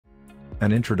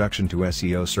An introduction to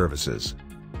SEO services.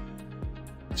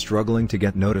 Struggling to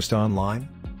get noticed online?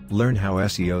 Learn how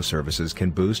SEO services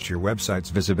can boost your website's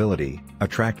visibility,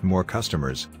 attract more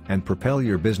customers, and propel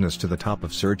your business to the top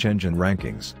of search engine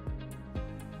rankings.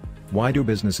 Why do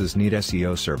businesses need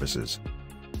SEO services?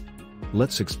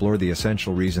 Let's explore the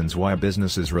essential reasons why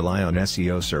businesses rely on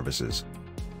SEO services.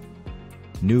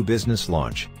 New business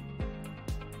launch.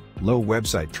 Low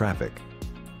website traffic.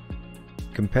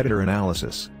 Competitor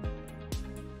analysis.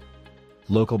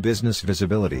 Local business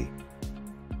visibility.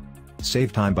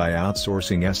 Save time by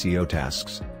outsourcing SEO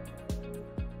tasks.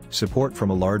 Support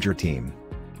from a larger team.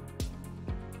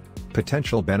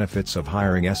 Potential benefits of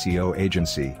hiring SEO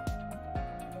agency.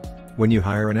 When you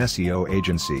hire an SEO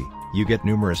agency, you get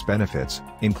numerous benefits,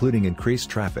 including increased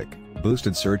traffic,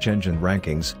 boosted search engine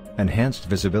rankings, enhanced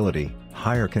visibility,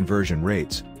 higher conversion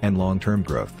rates, and long-term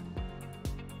growth.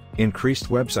 Increased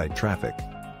website traffic.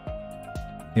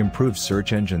 Improved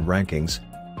search engine rankings.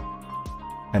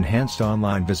 Enhanced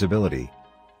online visibility.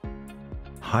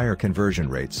 Higher conversion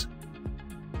rates.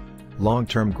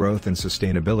 Long-term growth and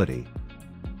sustainability.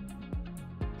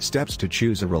 Steps to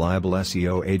choose a reliable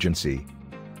SEO agency.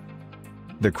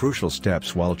 The crucial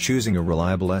steps while choosing a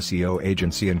reliable SEO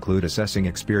agency include assessing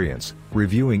experience,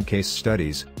 reviewing case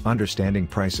studies, understanding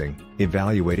pricing,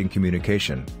 evaluating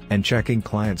communication, and checking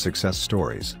client success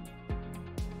stories.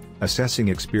 Assessing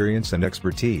experience and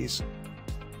expertise.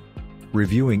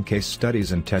 Reviewing case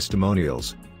studies and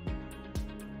testimonials.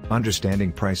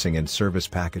 Understanding pricing and service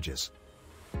packages.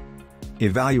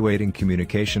 Evaluating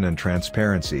communication and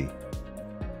transparency.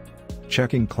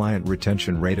 Checking client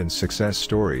retention rate and success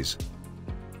stories.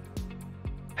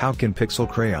 How can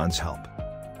PixelCrayons help?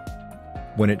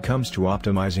 When it comes to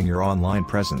optimizing your online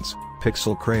presence,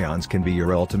 PixelCrayons can be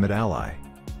your ultimate ally.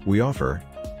 We offer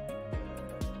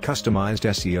customized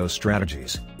SEO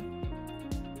strategies,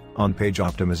 on-page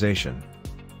optimization,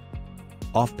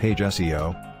 off-page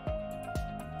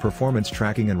SEO, performance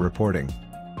tracking and reporting,